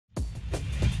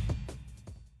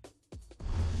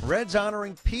Reds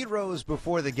honoring Pete Rose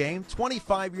before the game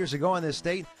 25 years ago on this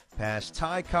date passed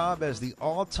Ty Cobb as the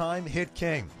all-time hit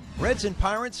king. Reds and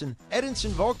Pirates and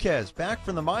Edinson Volquez back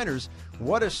from the minors.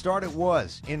 What a start it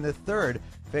was. In the third,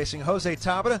 facing Jose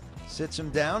Tabata, sits him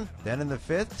down. Then in the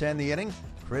fifth, to end the inning,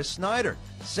 Chris Snyder.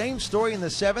 Same story in the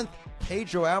seventh,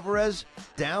 Pedro Alvarez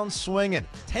down swinging.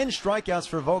 10 strikeouts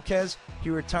for Volquez. He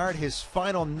retired his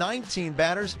final 19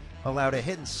 batters, allowed a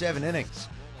hit in 7 innings.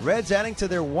 Reds adding to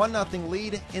their 1-0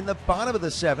 lead in the bottom of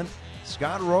the seventh.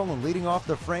 Scott Rowland leading off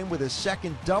the frame with his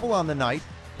second double on the night.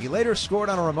 He later scored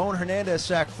on a Ramon Hernandez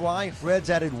sac fly. Reds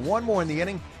added one more in the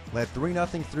inning, led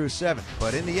 3-0 through 7.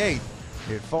 But in the 8th,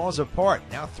 it falls apart.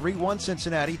 Now 3-1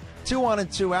 Cincinnati, 2 on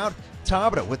and 2 out.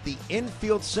 Tabata with the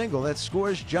infield single that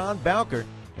scores John Bowker.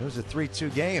 It was a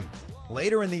 3-2 game.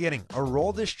 Later in the inning,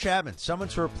 Aroldis Chapman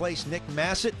summoned to replace Nick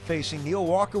Massett, facing Neil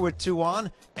Walker with 2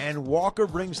 on, and Walker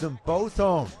brings them both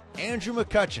home. Andrew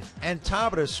McCutchen and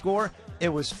Tabata score. It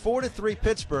was 4-3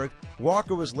 Pittsburgh.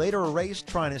 Walker was later erased,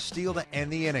 trying to steal to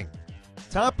end the inning.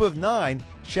 Top of 9,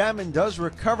 Chapman does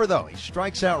recover though. He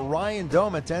strikes out Ryan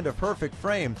Doman to end a perfect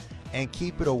frame and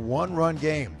keep it a 1-run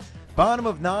game. Bottom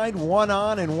of 9, 1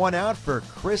 on and 1 out for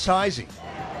Chris Heisey.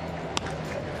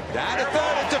 Down to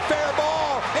third, it's a fair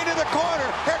ball, into the corner,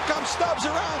 here comes Stubbs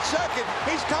around second,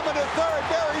 he's coming to third,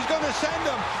 Barry's going to send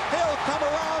him, he'll come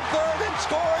around third and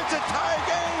score, it's a tie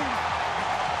game.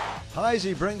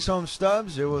 Heisey brings home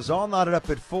Stubbs. It was all knotted up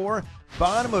at 4.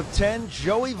 Bottom of 10,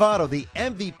 Joey Votto, the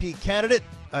MVP candidate,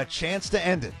 a chance to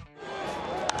end it.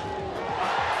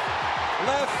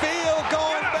 Left field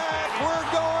going back,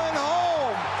 we're going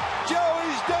home.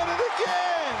 Joey's done it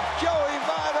again. Joey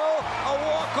Votto, a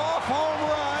walk-off home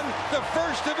run, the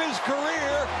first of his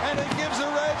career, and it gives the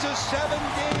Reds a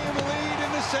 7-game lead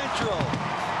in the Central.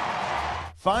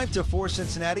 5-4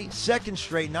 Cincinnati, second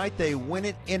straight night they win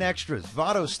it in extras.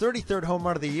 Votto's 33rd home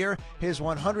run of the year, his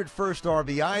 101st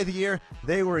RBI of the year.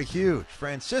 They were huge.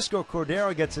 Francisco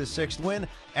Cordero gets his 6th win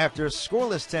after a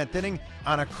scoreless 10th inning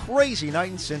on a crazy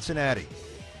night in Cincinnati.